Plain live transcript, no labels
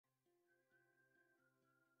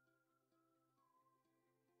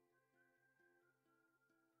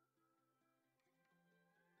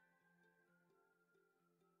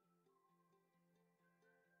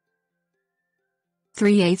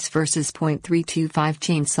3/8 versus .325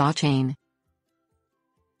 chainsaw chain.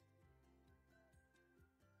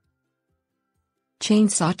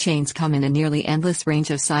 Chainsaw chains come in a nearly endless range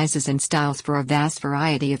of sizes and styles for a vast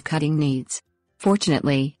variety of cutting needs.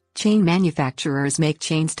 Fortunately, chain manufacturers make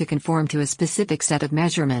chains to conform to a specific set of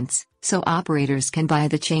measurements, so operators can buy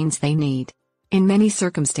the chains they need. In many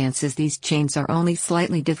circumstances these chains are only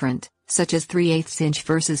slightly different, such as 3/8 inch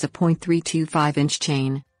versus a .325 inch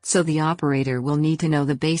chain, so the operator will need to know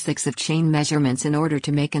the basics of chain measurements in order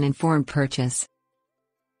to make an informed purchase.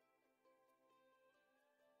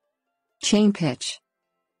 Chain pitch.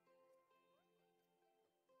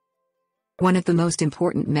 One of the most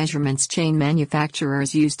important measurements chain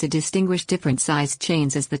manufacturers use to distinguish different sized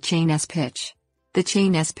chains is the chain S-pitch. The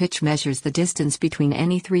chain S-pitch measures the distance between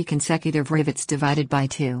any three consecutive rivets divided by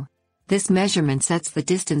 2. This measurement sets the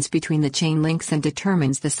distance between the chain links and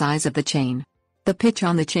determines the size of the chain. The pitch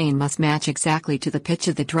on the chain must match exactly to the pitch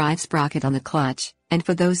of the drive sprocket on the clutch, and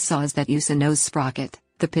for those saws that use a nose sprocket,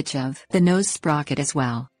 the pitch of the nose sprocket as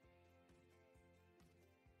well.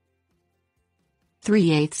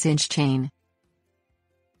 3/8 inch chain.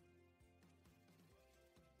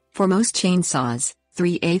 For most chainsaws,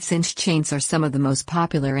 3/8 inch chains are some of the most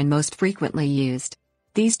popular and most frequently used.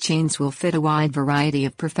 These chains will fit a wide variety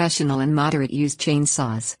of professional and moderate use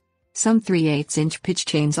chainsaws. Some 3/8 inch pitch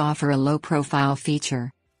chains offer a low profile feature.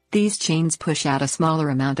 These chains push out a smaller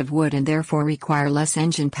amount of wood and therefore require less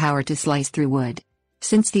engine power to slice through wood.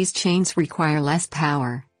 Since these chains require less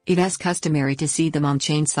power, it is customary to see them on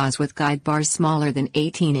chainsaws with guide bars smaller than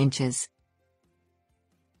 18 inches.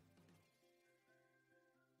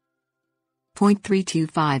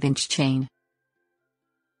 .325 inch chain.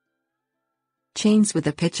 Chains with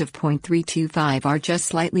a pitch of .325 are just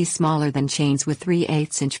slightly smaller than chains with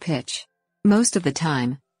 3/8 inch pitch. Most of the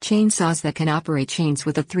time, chainsaws that can operate chains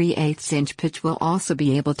with a 3/8 inch pitch will also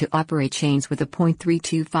be able to operate chains with a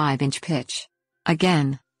 .325 inch pitch.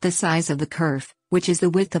 Again, the size of the kerf, which is the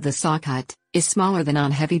width of the saw cut, is smaller than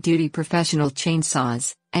on heavy-duty professional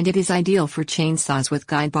chainsaws, and it is ideal for chainsaws with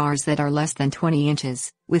guide bars that are less than 20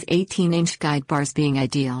 inches, with 18-inch guide bars being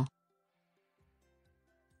ideal.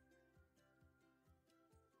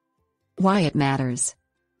 Why it matters.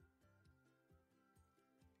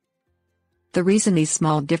 The reason these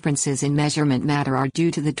small differences in measurement matter are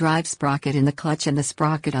due to the drive sprocket in the clutch and the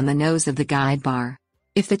sprocket on the nose of the guide bar.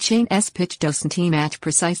 If the chain S-pitch doesn't match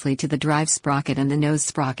precisely to the drive sprocket and the nose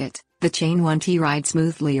sprocket, the chain won't ride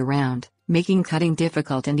smoothly around, making cutting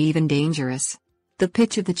difficult and even dangerous. The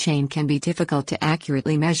pitch of the chain can be difficult to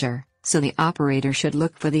accurately measure, so the operator should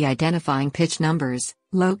look for the identifying pitch numbers,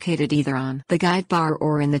 located either on the guide bar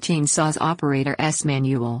or in the chainsaw's operator's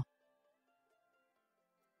manual.